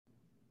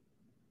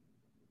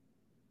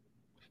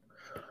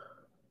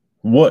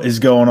What is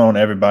going on,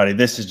 everybody?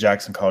 This is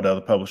Jackson Caudell,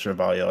 the publisher of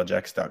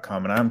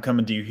AllYellowJacks.com, and I'm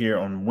coming to you here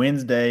on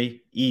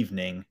Wednesday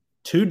evening,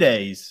 2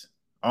 days,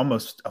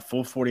 almost a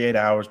full 48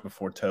 hours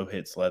before toe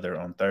hits leather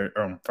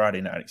on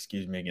Friday night,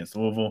 against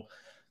Louisville.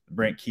 The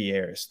Brent Key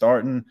era is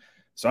starting.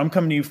 So I'm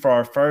coming to you for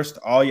our first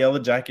All Yellow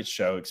Jackets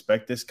show.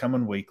 Expect this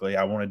coming weekly.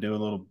 I want to do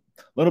a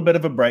little bit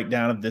of a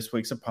breakdown of this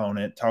week's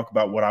opponent, talk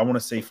about what I want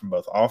to see from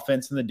both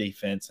offense and the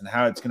defense and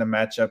how it's going to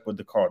match up with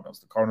the Cardinals.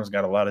 The Cardinals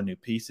got a lot of new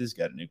pieces,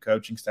 got a new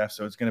coaching staff,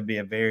 so it's going to be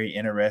a very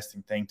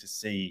interesting thing to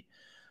see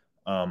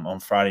on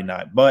Friday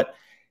night. But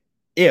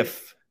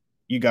if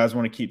you guys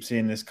want to keep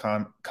seeing this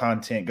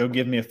content, go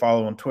give me a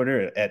follow on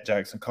Twitter at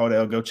Jackson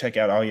Caudell. Go check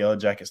out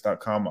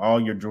allyellowjackets.com.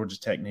 All your Georgia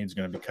Tech needs are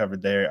going to be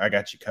covered there. I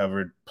got you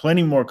covered.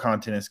 Plenty more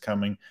content is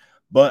coming,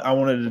 but I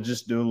wanted to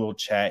just do a little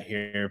chat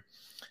here.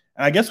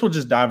 And I guess we'll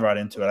just dive right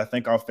into it. I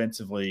think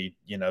offensively,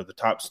 the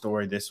top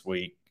story this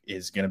week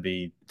is going to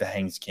be the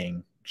Haynes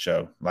King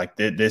show. Like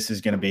this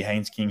is going to be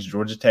Haynes King's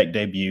Georgia Tech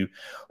debut.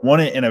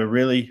 Won it in a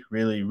really,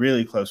 really,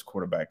 really close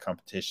quarterback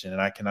competition.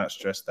 And I cannot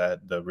stress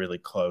that, the really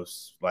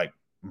close, like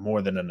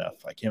more than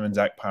enough. Like him and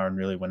Zach Pyron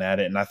really went at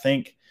it. And I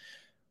think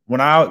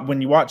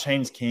when you watch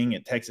Haynes King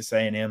at Texas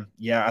A&M,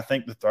 yeah, I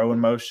think the throwing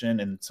motion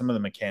and some of the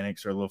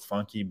mechanics are a little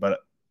funky, but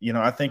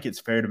I think it's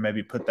fair to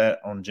maybe put that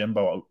on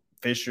Jimbo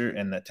Fisher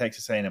and the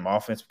Texas A&M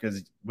offense,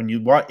 because when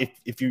you watch,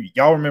 if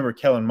y'all remember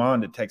Kellen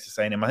Mond at Texas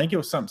A&M, I think it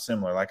was something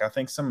similar. Like I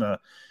think some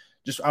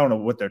just I don't know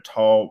what they're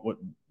taught,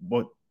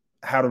 what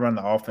how to run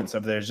the offense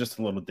over there is just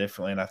a little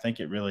differently, and I think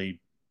it really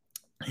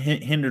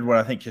hindered what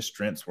I think his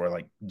strengths were.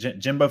 Like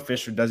Jimbo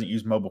Fisher doesn't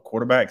use mobile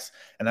quarterbacks,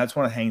 and that's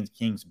one of Haynes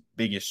King's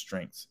biggest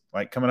strengths.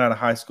 Like coming out of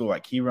high school,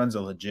 like he runs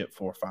a legit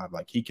 4.5.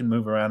 Like he can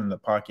move around in the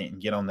pocket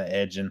and get on the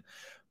edge. And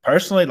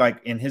personally,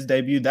 like in his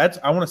debut,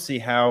 I want to see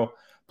how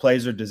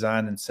plays are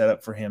designed and set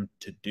up for him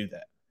to do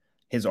that.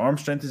 His arm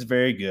strength is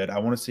very good. I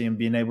want to see him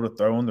being able to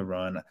throw on the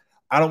run.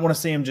 I don't want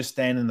to see him just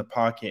stand in the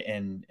pocket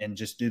and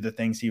just do the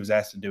things he was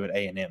asked to do at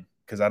A&M,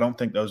 because I don't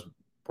think those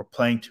were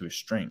playing to his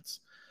strengths.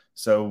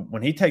 So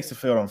when he takes the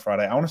field on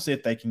Friday, I want to see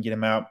if they can get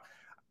him out,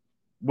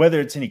 whether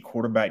it's any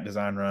quarterback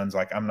design runs.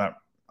 Like I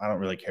don't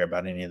really care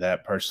about any of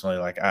that personally.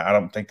 Like I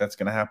don't think that's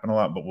going to happen a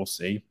lot, but we'll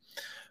see.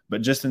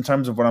 But just in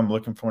terms of what I'm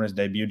looking for in his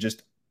debut,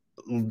 just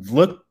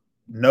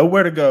know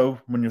where to go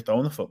when you're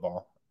throwing the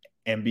football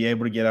and be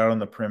able to get out on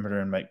the perimeter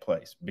and make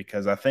plays.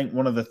 Because I think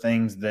one of the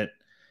things that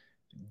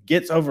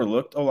gets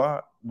overlooked a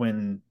lot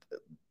when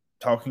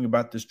talking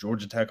about this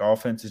Georgia Tech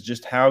offense is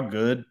just how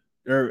good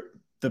or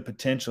the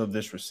potential of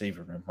this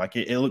receiver room. Like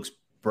it looks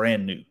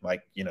brand new.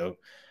 Like,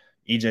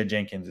 EJ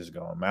Jenkins is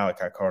gone.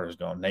 Malachi Carter is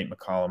gone. Nate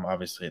McCollum,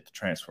 obviously, at the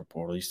transfer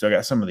portal. You still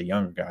got some of the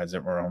younger guys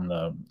that were on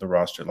the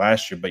roster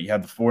last year, but you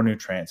have the 4 new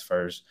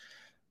transfers.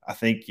 I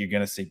think you're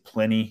going to see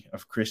plenty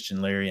of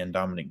Christian Leary and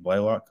Dominic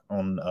Blaylock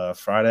on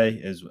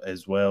Friday,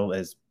 as well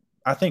as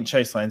I think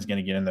Chase Lane's going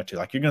to get in there too.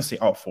 Like you're going to see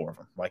all 4 of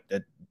them. Like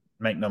that,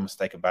 make no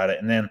mistake about it.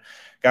 And then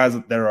guys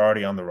that are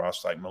already on the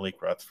roster, like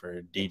Malik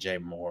Rutherford, DJ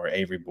Moore,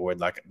 Avery Boyd,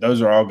 like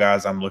those are all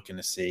guys I'm looking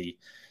to see.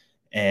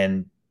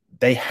 And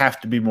they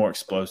have to be more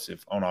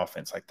explosive on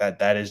offense. Like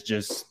that is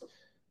just,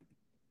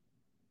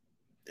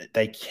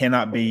 they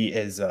cannot be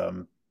as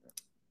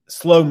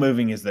slow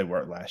moving as they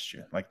were last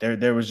year. Like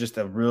there was just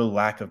a real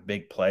lack of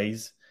big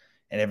plays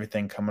and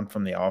everything coming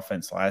from the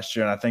offense last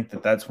year. And I think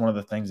that's one of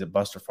the things that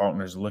Buster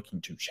Faulkner is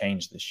looking to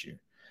change this year.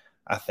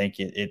 I think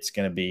it's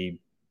going to be,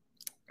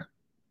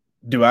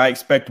 do I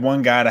expect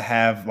one guy to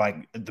have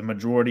like the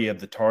majority of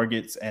the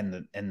targets and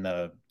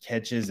the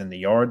catches and the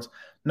yards?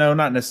 No,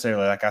 not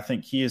necessarily. Like I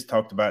think he has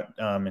talked about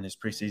in his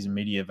preseason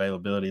media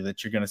availability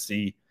that you're going to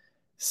see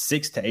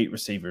 6 to 8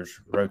 receivers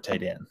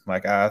rotate in.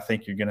 Like I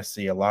think you're going to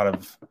see a lot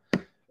of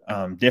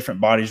different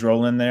bodies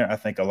roll in there. I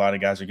think a lot of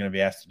guys are going to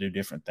be asked to do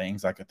different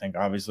things. Like I think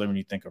obviously when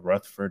you think of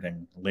Rutherford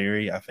and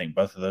Leary, I think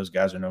both of those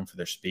guys are known for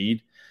their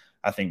speed.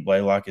 I think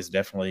Blaylock is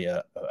definitely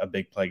a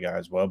big play guy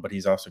as well, but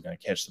he's also going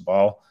to catch the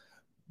ball.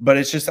 But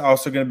it's just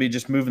also going to be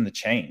just moving the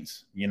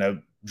chains.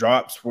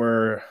 Drops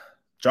were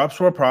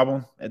a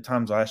problem at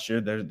times last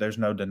year. There's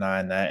no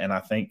denying that. And I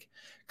think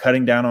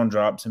cutting down on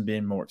drops and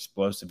being more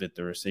explosive at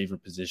the receiver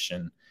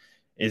position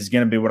is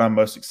going to be what I'm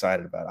most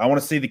excited about. I want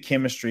to see the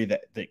chemistry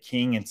that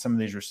King and some of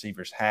these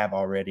receivers have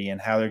already and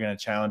how they're going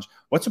to challenge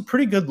what's a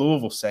pretty good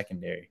Louisville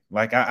secondary.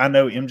 Like I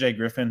know MJ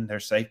Griffin, their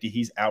safety,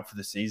 he's out for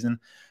the season.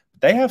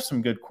 But they have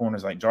some good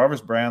corners like Jarvis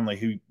Brownlee,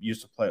 who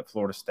used to play at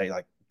Florida State.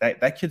 Like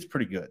that kid's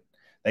pretty good.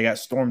 They got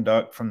Storm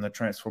Duck from the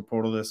transfer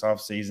portal this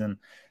offseason.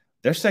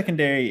 Their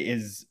secondary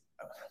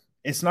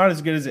it's not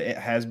as good as it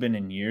has been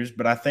in years,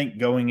 but I think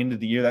going into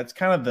the year, that's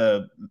kind of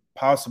the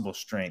possible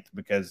strength,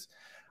 because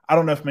I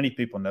don't know if many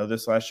people know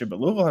this last year, but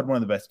Louisville had one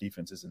of the best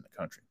defenses in the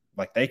country.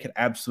 Like they could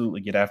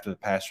absolutely get after the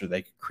passer.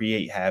 They could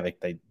create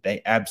havoc.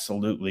 They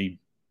absolutely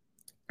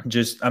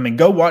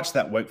go watch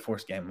that Wake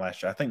Forest game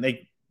last year. I think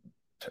they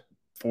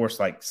forced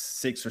like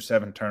 6 or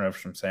 7 turnovers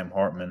from Sam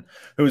Hartman,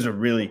 who was a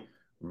really,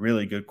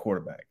 really good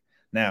quarterback.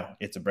 Now,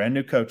 it's a brand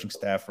new coaching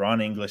staff.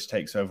 Ron English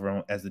takes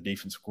over as the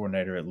defensive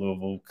coordinator at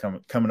Louisville,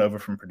 coming over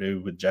from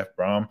Purdue with Jeff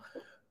Brom.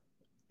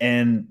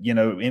 and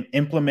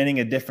implementing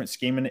a different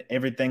scheme and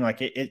everything,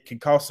 like it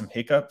could cause some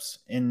hiccups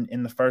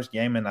in the first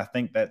game. And I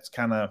think that's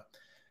kind of,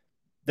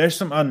 there's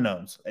some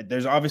unknowns.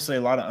 There's obviously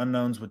a lot of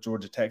unknowns with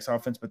Georgia Tech's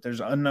offense, but there's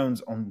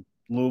unknowns on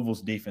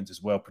Louisville's defense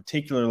as well,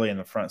 particularly in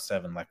the front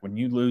seven. Like when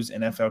you lose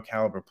NFL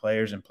caliber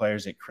players and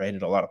players that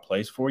created a lot of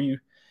plays for you,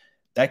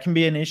 that can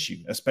be an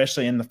issue,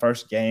 especially in the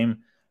first game.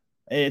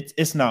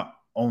 It's not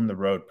on the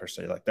road per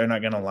se. Like they're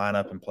not going to line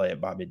up and play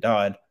at Bobby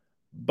Dodd,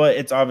 but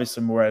it's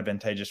obviously more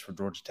advantageous for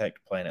Georgia Tech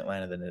to play in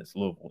Atlanta than it is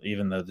Louisville,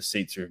 even though the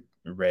seats are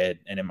red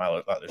and it might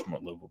look like there's more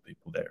Louisville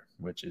people there,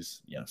 which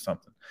is,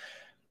 something.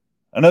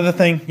 Another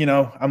thing,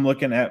 I'm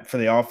looking at for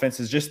the offense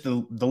is just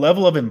the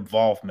level of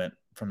involvement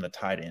from the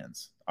tight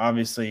ends.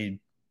 Obviously,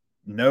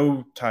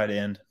 no tight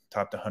end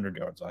topped 100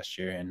 yards last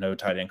year, and no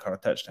tight end caught a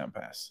touchdown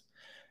pass.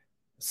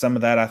 Some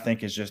of that I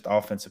think is just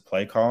offensive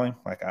play calling.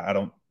 Like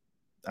I'm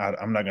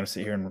not going to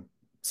sit here and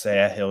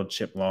say I held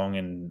Chip Long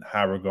in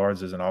high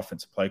regards as an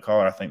offensive play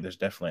caller. I think there's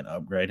definitely an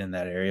upgrade in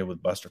that area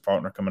with Buster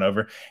Faulkner coming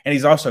over. And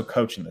he's also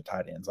coaching the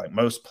tight ends. Like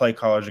most play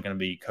callers are going to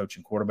be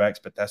coaching quarterbacks,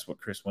 but that's what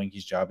Chris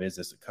Winke's job is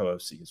as a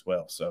co-OC as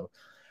well. So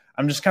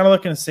I'm just kind of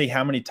looking to see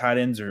how many tight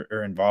ends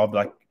are involved.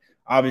 Like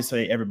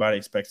obviously everybody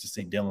expects to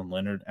see Dylan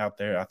Leonard out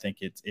there. I think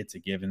it's a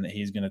given that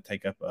he's going to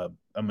take up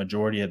a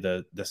majority of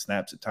the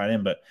snaps at tight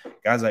end. But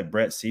guys like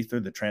Brett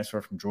Seether, the transfer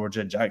from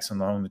Georgia, Jackson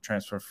Long, the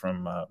transfer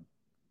from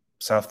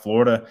South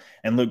Florida,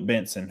 and Luke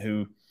Benson,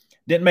 who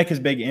didn't make as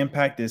big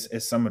impact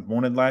as some had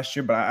wanted last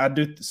year, but I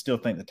do still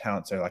think the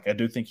talent's there. Like I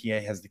do think he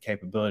has the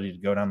capability to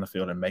go down the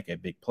field and make a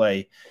big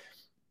play.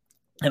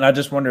 And I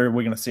just wonder, are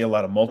we going to see a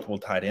lot of multiple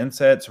tight end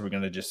sets? Are we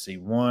going to just see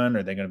one?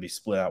 Are they going to be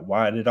split out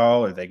wide at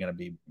all? Are they going to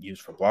be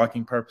used for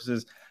blocking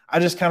purposes? I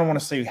just kind of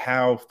want to see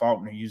how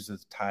Faulkner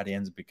uses tight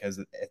ends,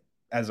 because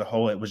as a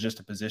whole, it was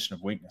just a position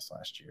of weakness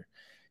last year.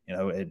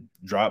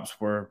 Drops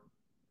were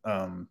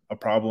a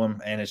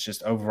problem, and it's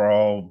just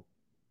overall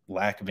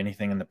lack of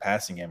anything in the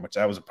passing game, which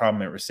that was a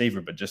problem at receiver,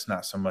 but just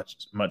not so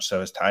much so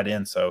as tight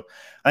end. So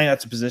I think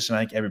that's a position I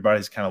think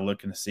everybody's kind of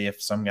looking to see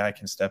if some guy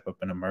can step up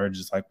and emerge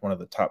as like one of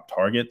the top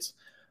targets.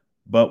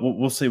 But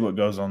we'll see what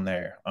goes on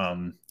there.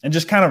 And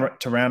just kind of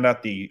to round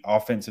out the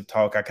offensive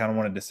talk, I kind of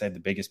wanted to say the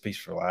biggest piece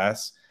for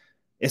last.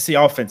 It's the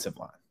offensive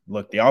line.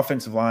 Look, the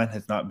offensive line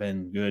has not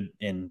been good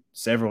in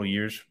several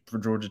years for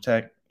Georgia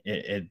Tech,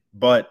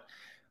 but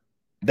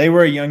they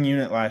were a young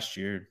unit last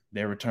year.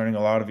 They're returning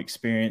a lot of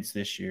experience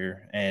this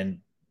year. And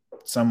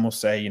some will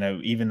say,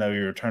 even though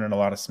you're returning a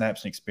lot of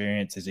snaps and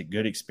experience, is it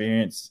good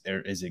experience or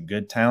is it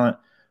good talent?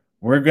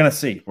 We're going to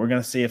see. We're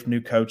going to see if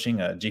new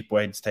coaching, Jeep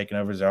Wade's taken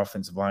over as the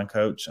offensive line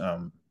coach,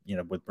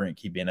 with Brent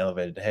Key being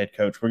elevated to head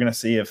coach. We're going to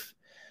see if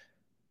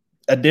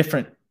a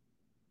different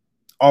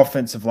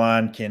offensive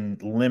line can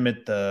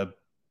limit the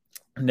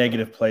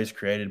negative plays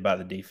created by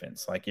the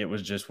defense. Like it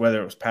was just,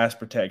 whether it was pass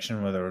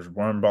protection, whether it was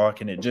run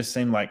blocking, it just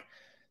seemed like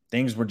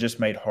things were just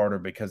made harder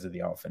because of the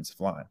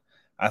offensive line.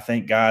 I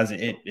think, guys,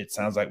 it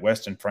sounds like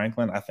Weston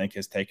Franklin, I think,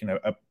 has taken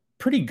a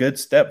pretty good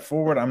step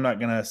forward. I'm not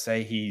going to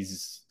say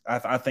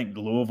I think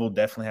Louisville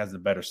definitely has the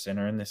better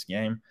center in this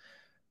game.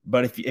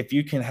 But if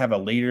you can have a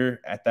leader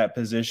at that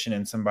position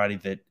and somebody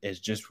that is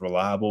just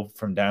reliable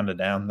from down to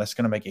down, that's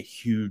going to make a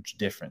huge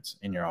difference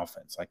in your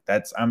offense. Like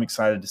I'm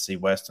excited to see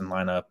Weston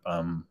line up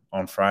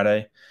on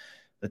Friday.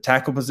 The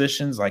tackle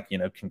positions,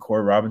 can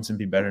Corey Robinson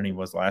be better than he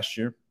was last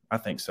year? I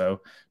think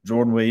so.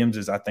 Jordan Williams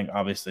is, I think,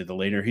 obviously the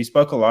leader. He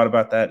spoke a lot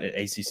about that at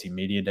ACC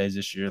Media Days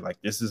this year.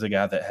 Like this is a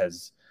guy that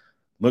has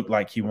looked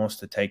like he wants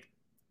to take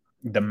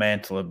the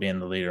mantle of being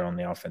the leader on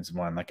the offensive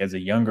line. Like as a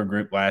younger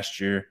group last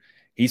year,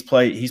 he's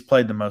played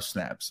the most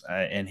snaps,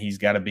 and he's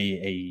got to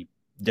be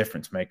a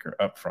difference maker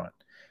up front.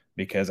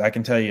 Because I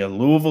can tell you,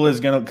 Louisville is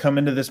going to come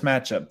into this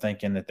matchup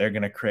thinking that they're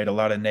going to create a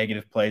lot of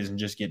negative plays and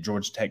just get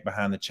Georgia Tech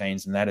behind the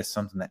chains, and that is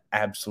something that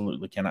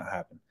absolutely cannot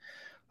happen.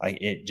 Like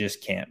it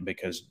just can't,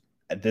 because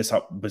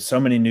with so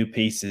many new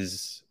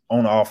pieces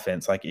on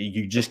offense, like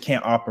you just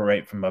can't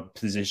operate from a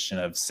position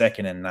of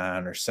 2nd and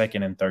 9 or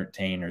 2nd and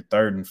 13 or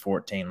 3rd and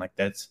 14. Like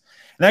and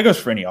that goes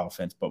for any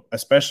offense, but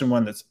especially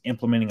one that's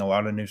implementing a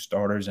lot of new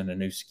starters and a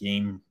new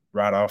scheme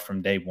right off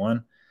from day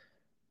one.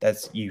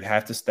 You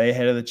have to stay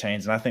ahead of the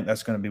chains. And I think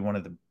that's going to be one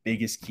of the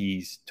biggest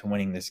keys to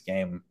winning this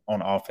game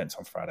on offense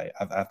on Friday.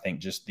 I think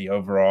just the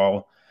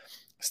overall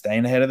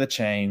staying ahead of the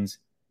chains,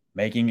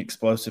 making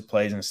explosive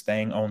plays, and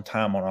staying on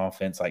time on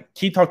offense. Like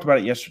Key talked about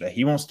it yesterday.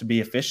 He wants to be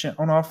efficient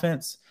on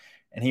offense,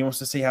 and he wants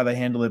to see how they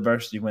handle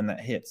adversity when that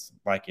hits.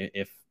 Like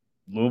if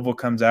Louisville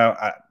comes out,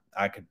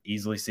 I could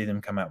easily see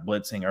them come out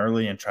blitzing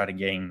early and try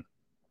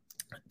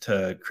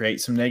to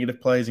create some negative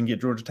plays and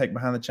get Georgia Tech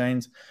behind the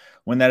chains.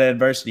 When that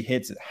adversity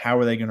hits, how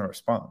are they going to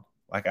respond?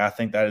 Like I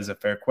think that is a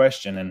fair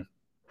question. And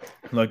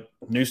look,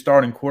 new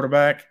starting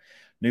quarterback,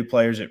 new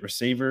players at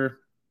receiver,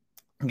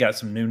 got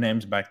some new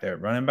names back there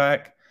at running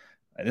back.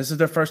 This is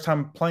their first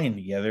time playing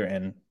together,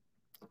 and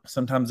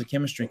sometimes the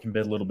chemistry can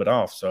be a little bit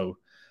off. So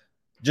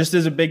just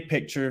as a big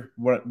picture,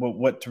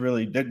 what to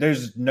really –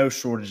 there's no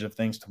shortage of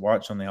things to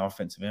watch on the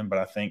offensive end, but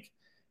I think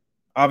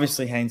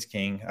obviously Haynes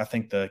King, I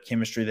think the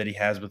chemistry that he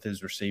has with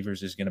his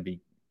receivers is going to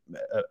be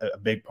a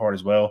big part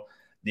as well.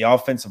 The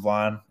offensive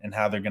line and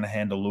how they're going to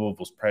handle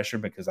Louisville's pressure,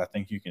 because I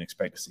think you can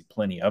expect to see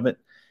plenty of it.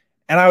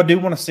 And I do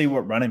want to see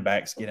what running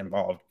backs get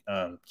involved.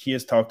 Key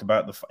has talked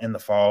about in the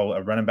fall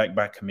a running back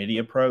by committee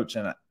approach,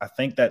 and I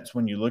think that's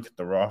when you look at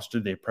the roster,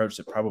 the approach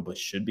that probably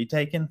should be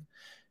taken.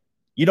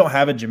 You don't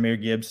have a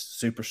Jahmyr Gibbs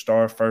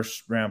superstar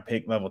first-round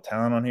pick level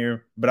talent on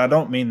here, but I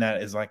don't mean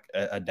that as like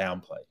a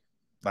downplay.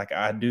 Like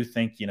I do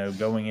think,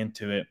 going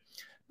into it,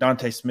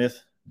 Dante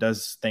Smith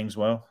does things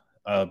well.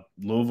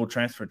 Louisville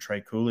transfer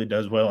Trey Cooley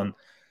does well, and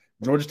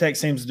Georgia Tech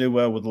seems to do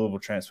well with Louisville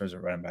transfers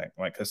at running back.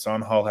 Like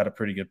Hassan Hall had a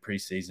pretty good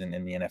preseason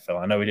in the NFL.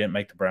 I know he didn't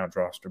make the Browns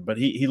roster, but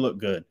he looked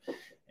good.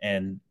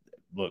 And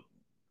look,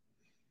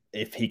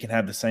 if he can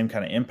have the same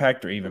kind of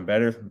impact or even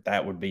better,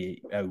 that would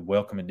be a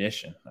welcome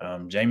addition.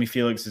 Jamie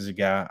Felix is a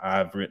guy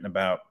I've written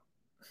about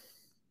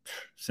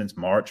since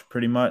March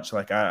pretty much.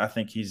 Like I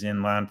think he's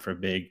in line for a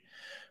big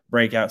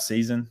breakout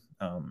season.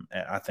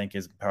 I think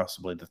is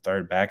possibly the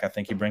third back. I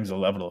think he brings a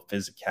level of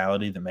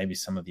physicality that maybe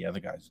some of the other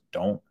guys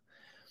don't.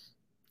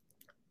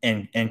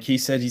 And Key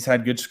said he's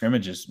had good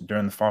scrimmages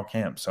during the fall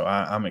camp. So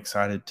I'm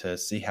excited to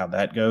see how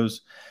that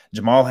goes.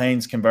 Jamal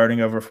Haynes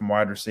converting over from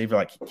wide receiver.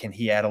 Like, can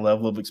he add a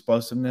level of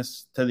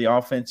explosiveness to the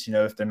offense?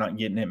 If they're not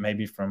getting it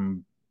maybe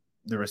from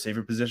the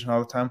receiver position all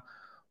the time,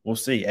 we'll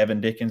see.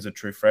 Evan Dickens, a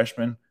true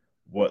freshman.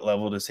 What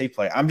level does he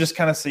play? I'm just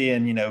kind of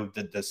seeing,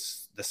 the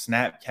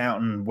snap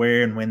count and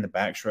where and when the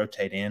backs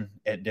rotate in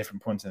at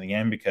different points in the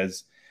game,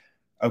 because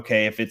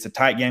okay, if it's a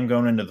tight game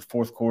going into the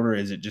fourth quarter,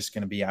 is it just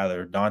going to be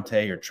either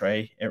Dante or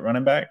Trey at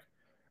running back?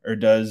 Or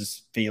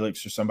does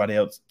Felix or somebody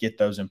else get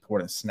those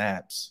important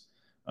snaps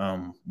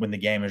when the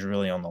game is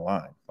really on the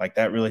line? Like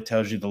that really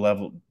tells you the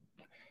level.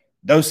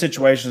 Those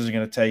situations are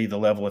going to tell you the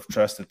level of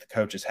trust that the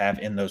coaches have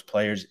in those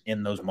players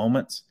in those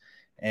moments.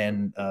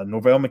 And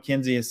Norvell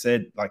McKenzie has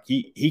said like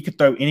he could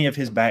throw any of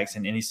his backs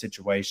in any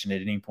situation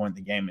at any point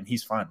in the game, and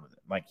he's fine with it.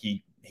 Like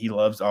he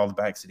loves all the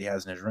backs that he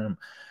has in his room.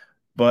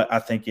 But I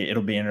think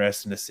it'll be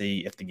interesting to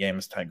see if the game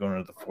is tight going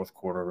into the fourth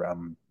quarter,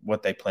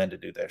 what they plan to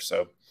do there.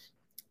 So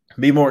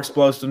be more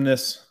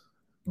explosiveness,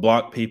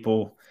 block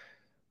people,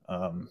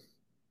 and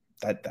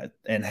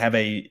have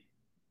a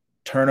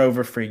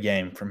turnover-free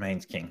game from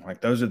Haynes King. Like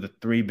those are the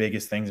three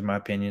biggest things in my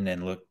opinion.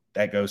 And look,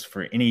 that goes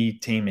for any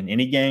team in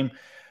any game.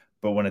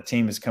 But when a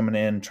team is coming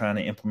in trying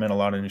to implement a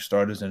lot of new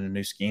starters and a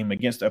new scheme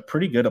against a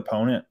pretty good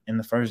opponent in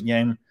the first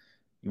game,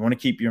 you want to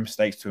keep your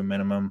mistakes to a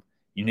minimum.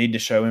 You need to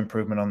show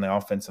improvement on the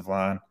offensive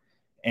line,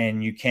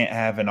 and you can't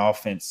have an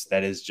offense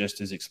that is just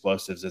as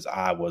explosive as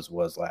Iowa's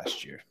was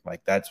last year.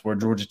 Like that's where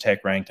Georgia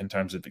Tech ranked in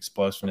terms of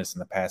explosiveness in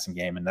the passing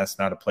game, and that's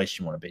not a place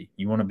you want to be.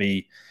 You want to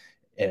be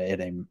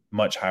at a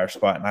much higher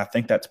spot, and I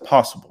think that's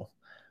possible.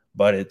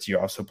 But you're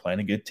also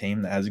playing a good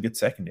team that has a good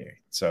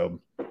secondary. So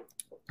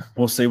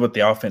we'll see what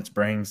the offense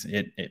brings.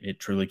 It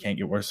truly can't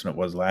get worse than it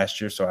was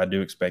last year, so I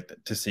do expect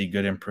to see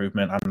good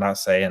improvement. I'm not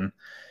saying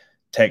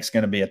Tech's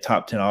going to be a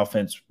top 10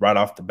 offense right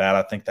off the bat.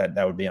 I think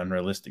that would be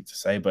unrealistic to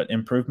say, but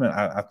improvement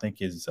I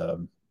think is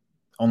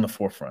on the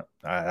forefront.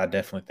 I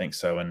definitely think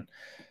so. And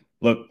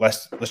look,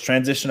 let's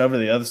transition over to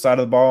the other side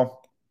of the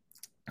ball.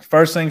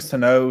 First things to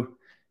know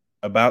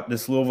about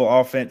this Louisville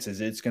offense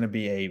is it's going to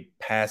be a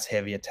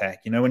pass-heavy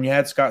attack. When you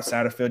had Scott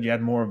Satterfield, you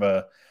had more of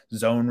a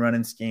zone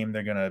running scheme.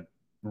 They're going to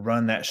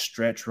run that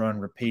stretch run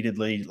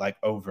repeatedly, like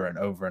over and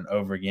over and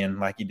over again,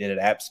 like he did at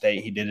App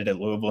State. He did it at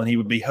Louisville, and he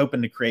would be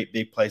hoping to create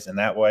big plays in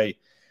that way.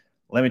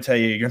 Let me tell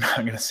you, you're not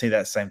going to see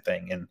that same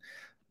thing. And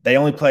they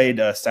only played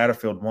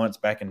Satterfield once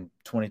back in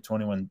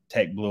 2020 when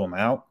Tech blew him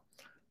out.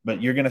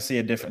 But you're going to see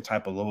a different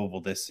type of Louisville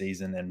this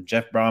season. And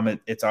Jeff Brom,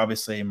 it's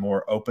obviously a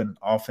more open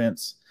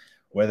offense,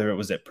 whether it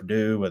was at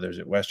Purdue, whether it was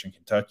at Western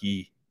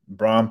Kentucky.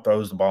 Brom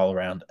throws the ball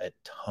around a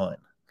ton.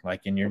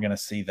 And you're going to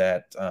see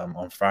that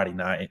on Friday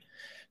night.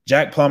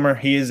 Jack Plummer,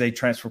 he is a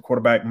transfer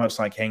quarterback, much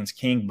like Haynes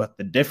King, but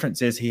the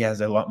difference is he has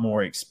a lot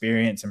more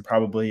experience and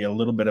probably a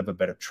little bit of a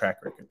better track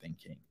record than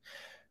King.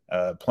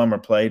 Plummer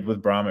played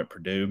with Brom at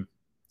Purdue.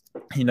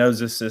 He knows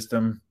this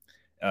system.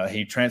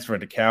 He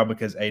transferred to Cal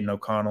because Aiden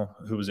O'Connell,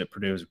 who was at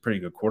Purdue, is a pretty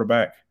good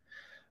quarterback.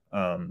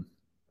 And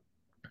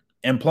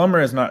Plummer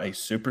is not a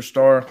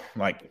superstar.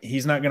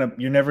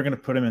 You're never going to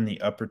put him in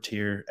the upper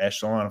tier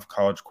echelon of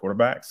college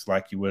quarterbacks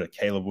like you would a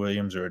Caleb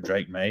Williams or a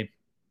Drake May.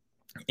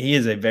 He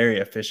is a very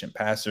efficient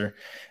passer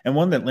and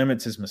one that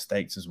limits his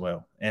mistakes as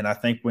well. And I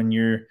think when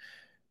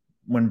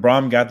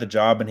Brom got the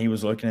job and he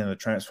was looking in the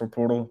transfer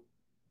portal,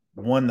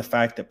 the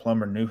fact that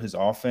Plummer knew his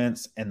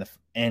offense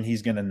and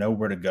he's going to know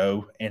where to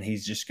go and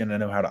he's just going to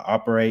know how to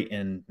operate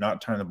and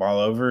not turn the ball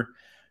over.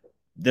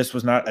 This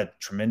was not a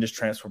tremendous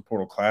transfer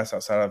portal class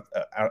outside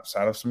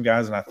of some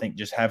guys. And I think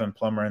just having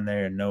Plummer in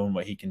there and knowing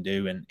what he can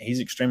do, and he's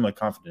extremely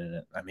confident in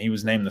it. I mean, he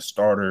was named the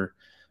starter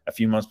a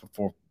few months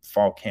before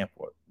fall camp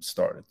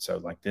started.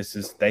 So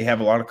they have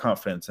a lot of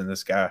confidence in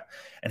this guy.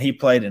 And he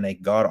played in a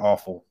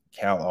god-awful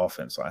Cal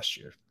offense last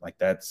year.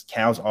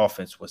 Cal's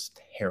offense was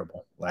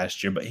terrible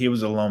last year, but he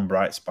was a lone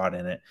bright spot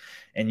in it.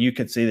 And you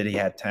could see that he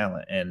had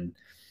talent. And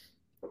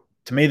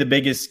to me, the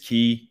biggest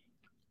key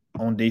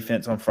on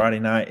defense on Friday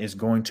night is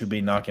going to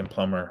be knocking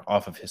Plummer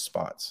off of his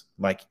spots.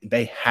 Like,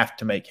 they have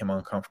to make him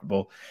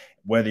uncomfortable,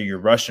 whether you're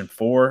rushing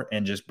 4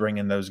 and just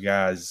bringing those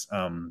guys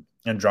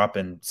and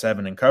dropping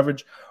 7 in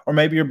coverage, or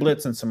maybe you're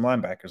blitzing some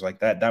linebackers like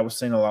that. That was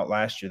seen a lot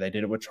last year. They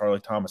did it with Charlie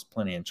Thomas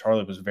plenty, and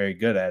Charlie was very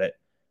good at it.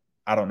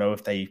 I don't know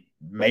if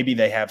maybe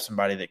they have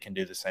somebody that can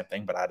do the same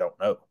thing, but I don't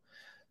know.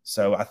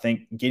 So I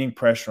think getting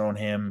pressure on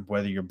him,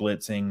 whether you're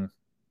blitzing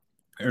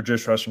or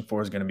just rushing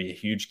 4, is going to be a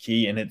huge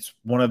key. And it's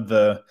one of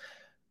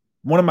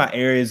my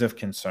areas of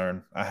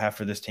concern I have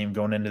for this team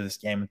going into this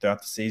game and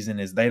throughout the season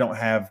is they don't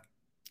have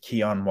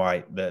Keon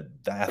White, the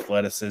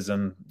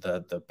athleticism,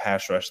 the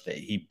pass rush that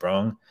he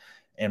brung.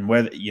 And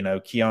whether,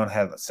 Keon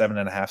had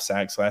 7.5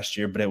 sacks last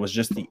year, but it was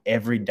just the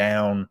every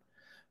down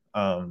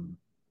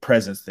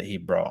presence that he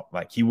brought.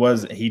 Like,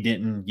 he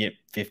didn't get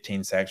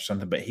 15 sacks or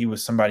something, but he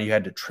was somebody you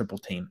had to triple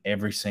team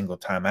every single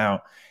time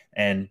out.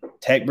 And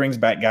Tech brings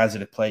back guys that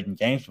have played in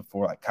games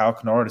before, like Kyle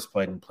Kennard has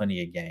played in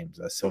plenty of games.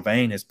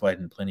 Sylvain has played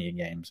in plenty of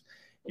games.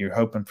 You're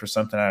hoping for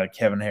something out of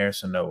Kevin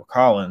Harris and Noah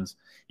Collins.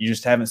 You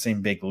just haven't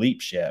seen big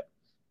leaps yet.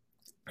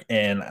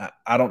 And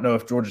I don't know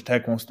if Georgia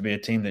Tech wants to be a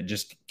team that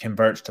just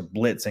converts to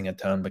blitzing a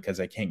ton because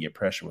they can't get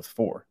pressure with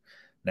 4.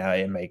 Now,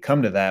 it may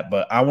come to that,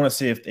 but I want to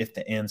see if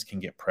the ends can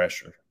get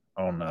pressure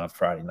on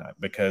Friday night,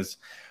 because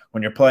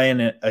when you're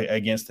playing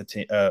against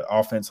the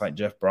offense like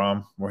Jeff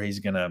Brom, where he's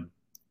going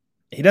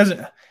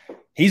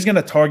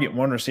to target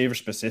one receiver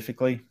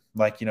specifically.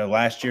 Like,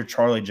 last year,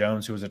 Charlie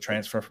Jones, who was a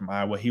transfer from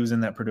Iowa, he was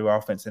in that Purdue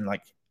offense, and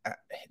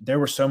there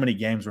were so many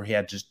games where he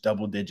had just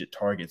double-digit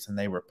targets, and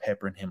they were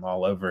peppering him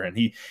all over. And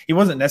he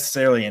wasn't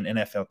necessarily an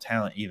NFL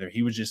talent either.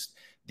 He was just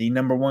the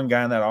number one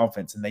guy in that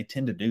offense, and they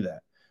tend to do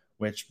that,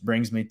 which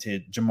brings me to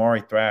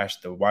Jamari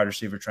Thrash, the wide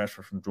receiver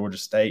transfer from Georgia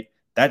State.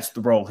 That's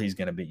the role he's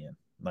going to be in.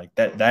 Like,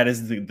 that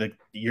is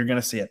you're going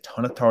to see a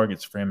ton of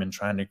targets for him and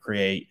trying to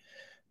create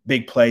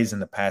big plays in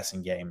the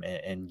passing game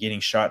and getting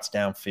shots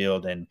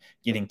downfield and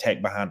getting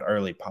Tech behind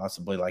early,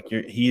 possibly. Like,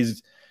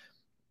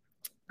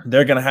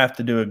 they're going to have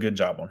to do a good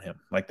job on him.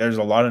 Like, there's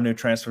a lot of new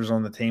transfers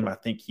on the team. I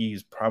think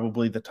he's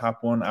probably the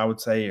top one. I would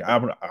say I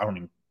don't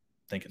even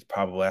think it's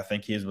probably. I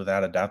think he is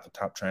without a doubt the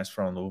top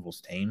transfer on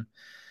Louisville's team.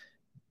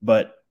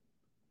 But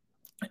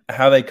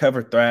how they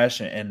cover Thrash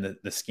and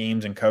the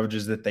schemes and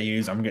coverages that they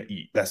use,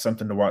 that's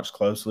something to watch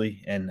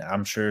closely. And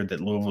I'm sure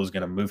that Louisville is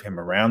going to move him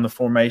around the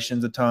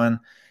formations a ton.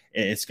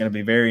 It's going to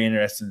be very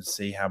interesting to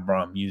see how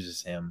Brom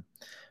uses him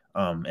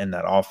in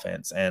that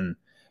offense. And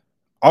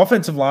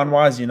offensive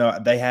line-wise,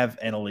 they have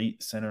an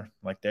elite center.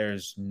 Like,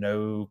 there's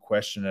no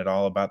question at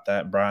all about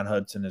that. Brian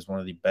Hudson is one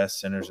of the best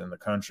centers in the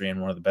country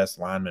and one of the best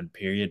linemen,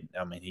 period.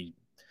 I mean, he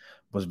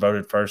was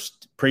voted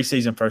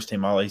preseason first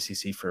team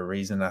All-ACC for a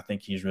reason. I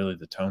think he's really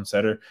the tone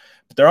setter.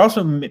 But they're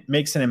also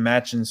mixing and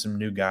matching some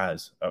new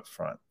guys up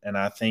front. And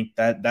I think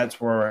that's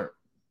where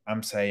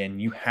I'm saying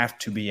you have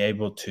to be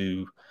able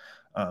to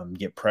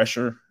get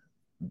pressure.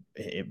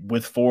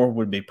 With 4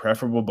 would be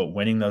preferable, but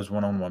winning those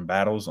one-on-one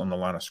battles on the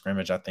line of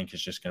scrimmage, I think,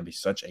 is just going to be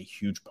such a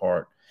huge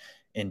part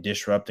in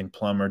disrupting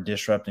Plummer,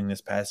 disrupting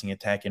this passing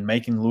attack, and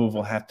making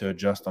Louisville have to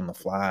adjust on the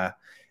fly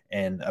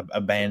and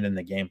abandon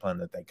the game plan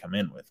that they come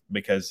in with.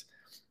 Because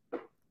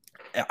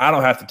I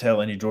don't have to tell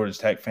any Georgia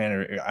Tech fan,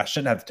 or I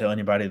shouldn't have to tell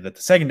anybody, that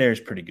the secondary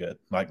is pretty good.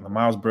 Like,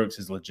 Miles Brooks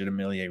is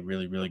legitimately a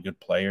really, really good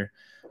player,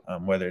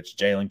 whether it's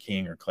Jalen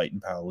King or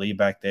Clayton Powell-Lee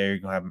back there. You're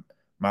going to have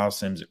Miles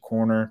Sims at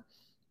corner.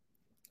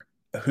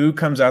 Who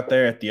comes out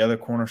there at the other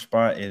corner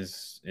spot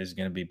is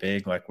going to be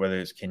big, like whether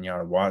it's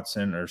Kenyatta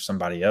Watson or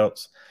somebody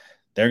else.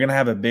 They're going to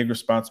have a big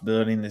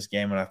responsibility in this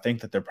game, and I think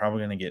that they're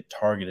probably going to get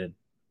targeted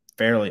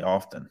fairly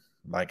often.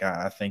 Like,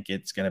 I think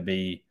it's going to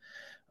be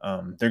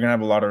they're going to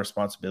have a lot of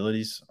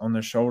responsibilities on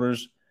their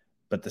shoulders,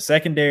 but the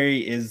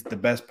secondary is the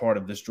best part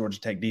of this Georgia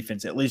Tech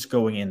defense, at least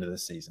going into the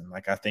season.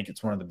 Like, I think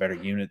it's one of the better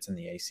units in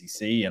the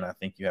ACC, and I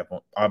think you have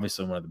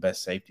obviously one of the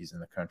best safeties in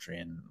the country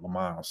in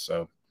Lamar.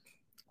 So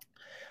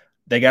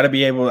they got to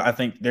be able – I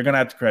think they're going to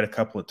have to create a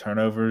couple of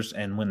turnovers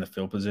and win the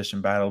field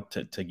position battle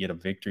to get a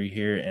victory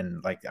here.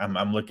 And, like,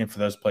 I'm looking for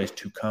those plays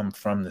to come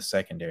from the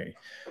secondary,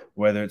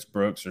 whether it's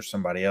Brooks or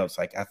somebody else.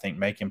 Like, I think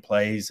making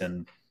plays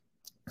and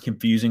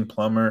confusing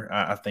Plummer,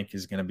 I think,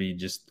 is going to be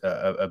just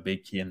a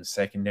big key in the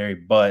secondary.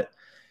 But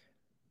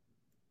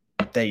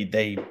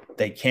they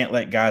can't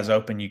let guys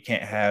open. You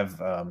can't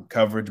have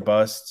coverage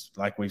busts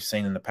like we've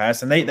seen in the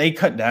past. And they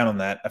cut down on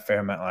that a fair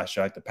amount last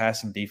year. Like, the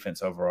passing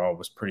defense overall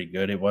was pretty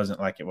good. It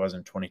wasn't like it was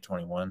in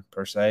 2021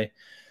 per se.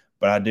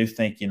 But I do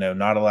think,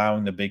 not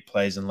allowing the big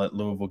plays and let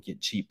Louisville get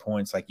cheap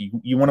points, like,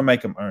 you want to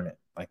make them earn it.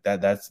 Like,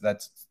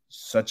 that's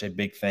such a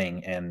big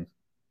thing. And,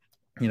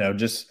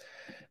 just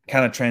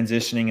kind of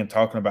transitioning and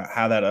talking about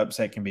how that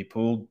upset can be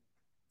pulled,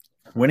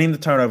 winning the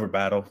turnover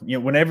battle.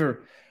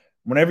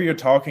 Whenever you're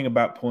talking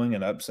about pulling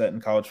an upset in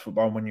college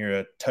football, when you're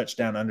a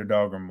touchdown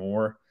underdog or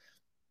more,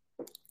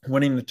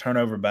 winning the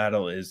turnover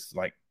battle is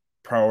like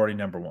priority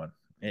number one.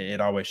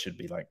 It always should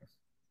be. Like,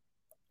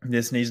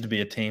 this needs to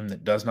be a team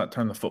that does not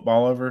turn the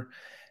football over,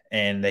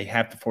 and they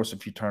have to force a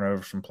few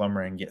turnovers from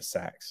Plummer and get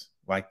sacks.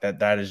 Like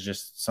that is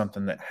just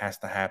something that has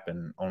to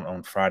happen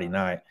on Friday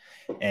night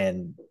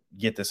and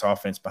get this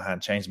offense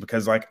behind chains,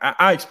 because like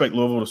I expect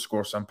Louisville to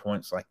score some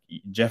points. Like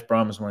Jeff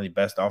Brom is one of the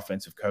best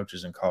offensive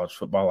coaches in college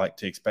football. Like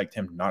to expect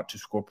him not to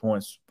score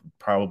points would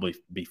probably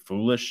be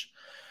foolish.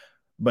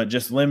 But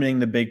just limiting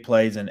the big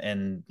plays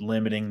and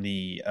limiting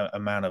the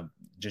amount of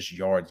just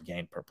yards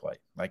gained per play.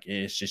 Like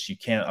it's just you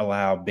can't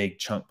allow big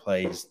chunk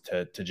plays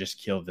to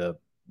just kill the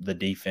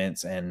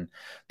defense, and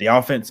the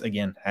offense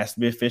again has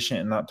to be efficient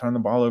and not turn the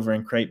ball over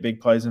and create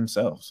big plays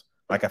themselves.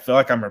 Like I feel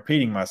like I'm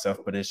repeating myself,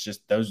 but it's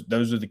just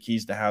those are the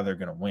keys to how they're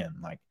going to win.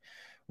 Like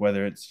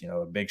whether it's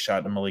a big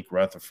shot to Malik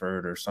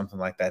Rutherford or something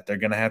like that, they're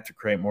going to have to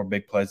create more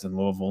big plays than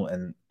Louisville,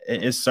 and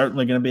it's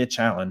certainly going to be a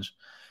challenge.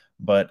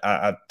 But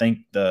I think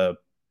the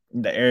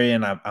area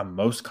and I'm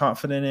most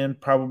confident in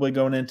probably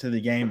going into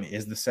the game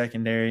is the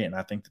secondary, and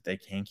I think that they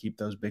can keep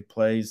those big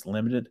plays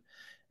limited,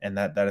 and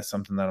that is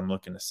something that I'm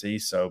looking to see.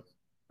 So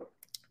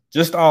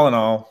just all in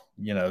all,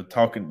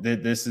 talking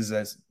this is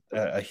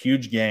a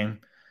huge game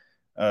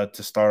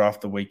to start off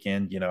the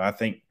weekend. I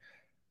think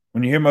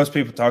when you hear most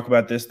people talk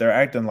about this, they're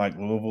acting like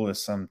Louisville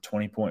is some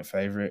 20-point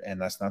favorite,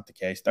 and that's not the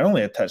case. They're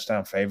only a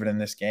touchdown favorite in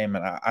this game,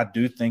 and I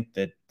do think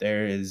that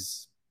there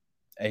is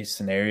a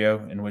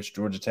scenario in which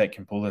Georgia Tech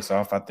can pull this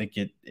off. I think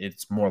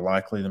it's more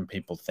likely than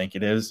people think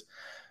it is.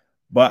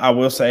 But I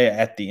will say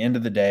at the end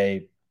of the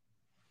day,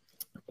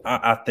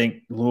 I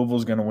think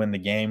Louisville's going to win the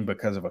game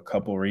because of a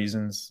couple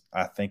reasons.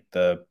 I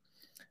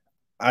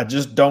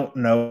just don't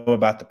know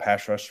about the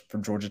pass rush for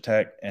Georgia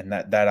Tech, and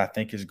that I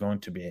think is going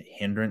to be a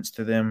hindrance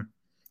to them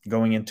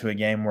going into a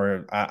game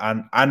where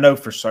I know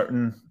for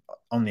certain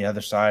on the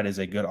other side is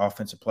a good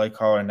offensive play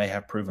caller, and they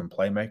have proven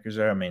playmakers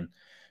there. I mean,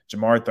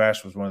 Jamari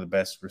Thrash was one of the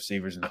best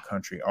receivers in the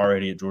country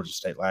already at Georgia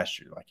State last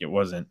year. Like it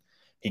wasn't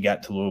he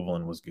got to Louisville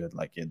and was good.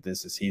 Like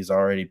he's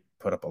already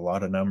put up a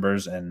lot of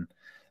numbers, and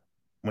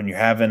when you're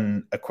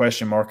having a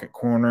question mark at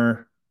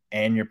corner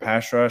and your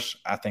pass rush,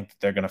 I think that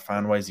they're going to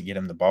find ways to get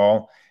him the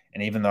ball.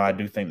 And even though I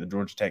do think the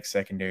Georgia Tech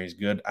secondary is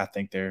good, I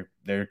think there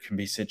can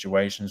be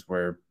situations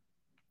where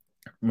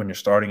when you're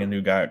starting a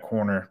new guy at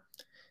corner,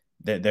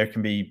 there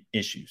can be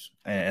issues.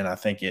 And I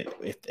think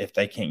if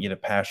they can't get a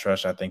pass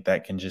rush, I think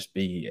that can just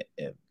be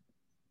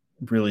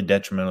really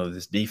detrimental to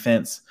this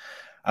defense.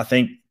 I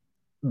think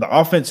the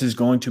offense is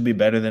going to be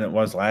better than it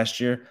was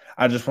last year.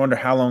 I just wonder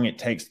how long it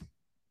takes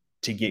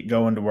to get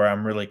going to where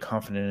I'm really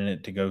confident in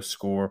it to go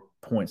score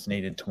points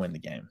needed to win the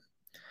game.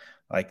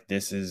 Like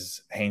this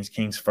is Haynes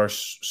King's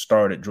first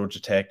start at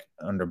Georgia Tech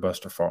under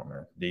Buster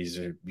Faulkner.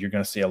 You're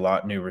going to see a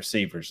lot new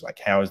receivers. Like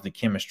how is the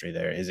chemistry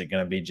there? Is it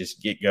going to be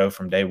just get go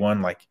from day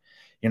one? Like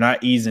you're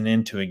not easing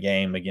into a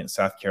game against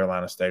South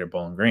Carolina State or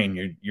Bowling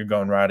Green. You're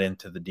going right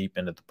into the deep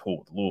end of the pool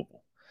with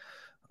Louisville.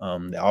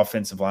 The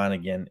offensive line,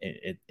 again,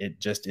 it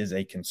just is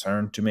a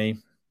concern to me.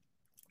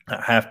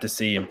 I have to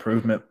see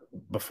improvement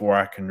before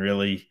I can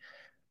really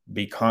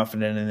be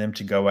confident in them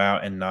to go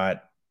out and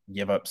not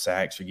give up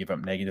sacks or give up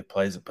negative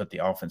plays that put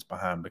the offense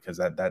behind, because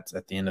that's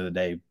at the end of the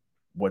day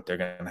what they're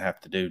going to have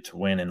to do to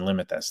win and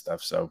limit that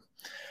stuff. So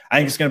I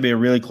think it's going to be a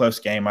really close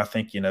game. I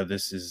think,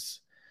 this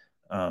is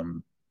a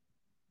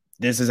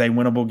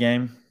winnable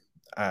game.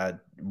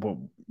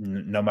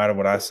 No matter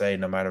what I say,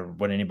 no matter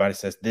what anybody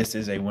says, this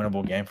is a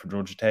winnable game for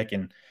Georgia Tech.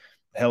 And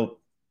hell,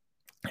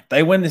 if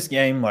they win this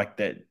game like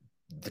that,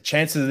 the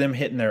chances of them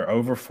hitting their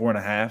over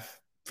 4.5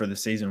 for the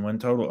season win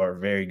total are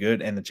very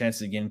good. And the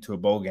chances of getting to a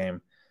bowl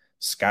game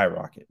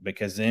skyrocket,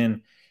 because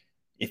then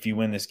if you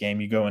win this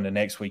game, you go into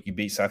next week, you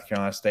beat South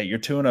Carolina State, you're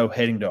 2-0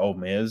 heading to Ole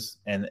Miss.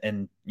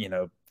 And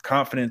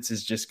confidence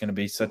is just going to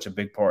be such a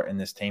big part in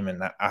this team.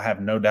 And I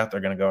have no doubt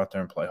they're going to go out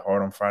there and play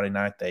hard on Friday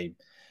night. They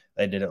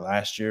did it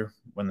last year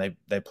when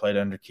they played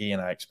under Key,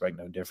 and I expect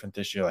no different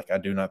this year. Like I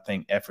do not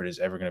think effort is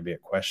ever going to be a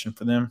question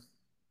for them.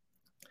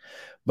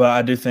 But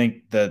I do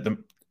think that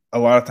a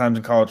lot of times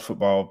in college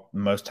football, the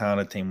most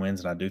talented team wins,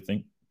 and I do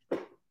think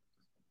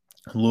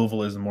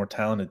Louisville is the more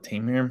talented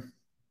team here.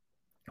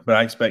 But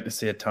I expect to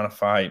see a ton of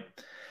fight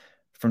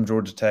from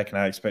Georgia Tech, and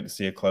I expect to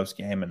see a close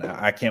game, and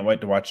I can't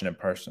wait to watch it in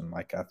person.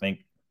 Like I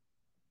think,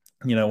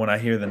 when I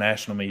hear the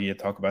national media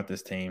talk about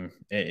this team,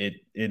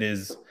 it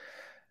is –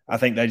 I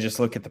think they just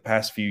look at the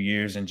past few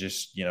years and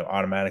just,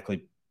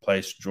 automatically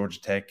place Georgia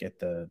Tech at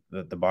the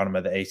bottom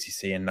of the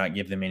ACC and not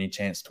give them any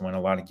chance to win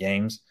a lot of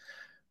games.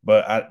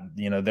 But,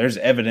 there's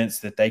evidence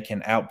that they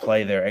can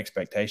outplay their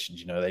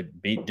expectations. They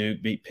beat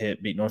Duke, beat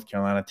Pitt, beat North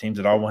Carolina, teams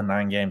that all won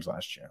 9 games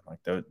last year. Like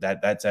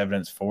that's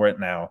evidence for it.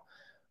 Now,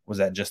 was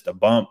that just a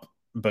bump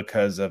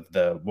because of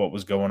what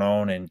was going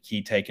on and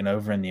Key taking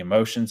over and the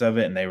emotions of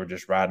it, and they were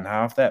just riding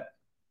high off that?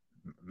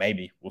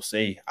 Maybe. We'll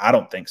see. I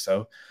don't think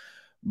so.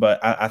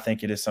 But I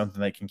think it is something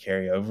they can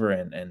carry over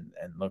and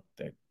look,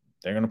 they're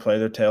going to play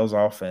their tails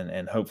off,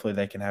 and hopefully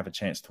they can have a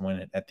chance to win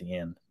it at the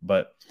end.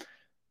 But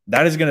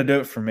that is going to do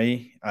it for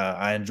me.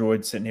 I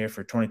enjoyed sitting here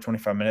for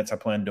 20-25 minutes. I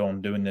plan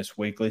on doing this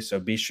weekly, so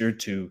be sure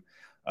to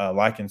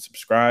like and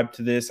subscribe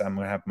to this. I'm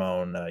going to have my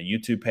own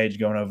YouTube page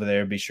going over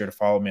there. Be sure to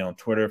follow me on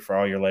Twitter for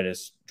all your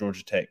latest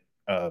Georgia Tech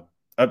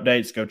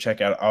updates. Go check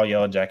out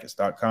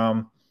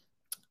allyellowjackets.com.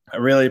 I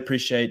really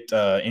appreciate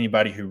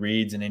anybody who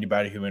reads and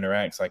anybody who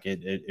interacts. Like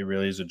it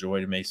really is a joy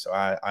to me. So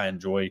I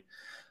enjoy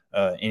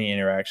any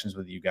interactions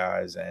with you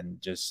guys, and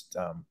just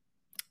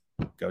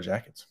go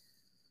Jackets.